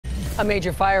A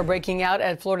major fire breaking out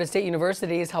at Florida State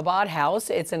University's Chabad House.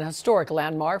 It's an historic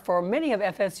landmark for many of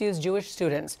FSU's Jewish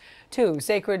students. 2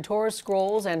 sacred Torah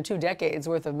scrolls and 2 decades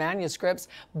worth of manuscripts,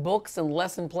 books, and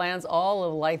lesson plans, all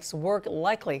of life's work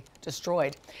likely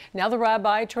destroyed. Now the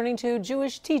rabbi turning to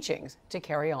Jewish teachings to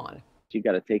carry on. You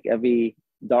got to take every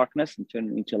darkness and turn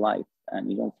it into light, and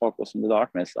you don't focus on the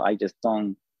darkness. I just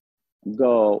don't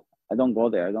go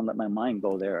there. I don't let my mind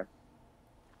go there.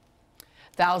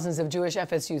 Thousands of Jewish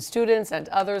FSU students and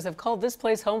others have called this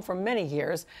place home for many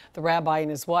years. The rabbi and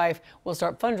his wife will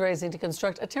start fundraising to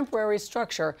construct a temporary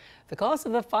structure. The cause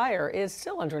of the fire is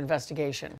still under investigation.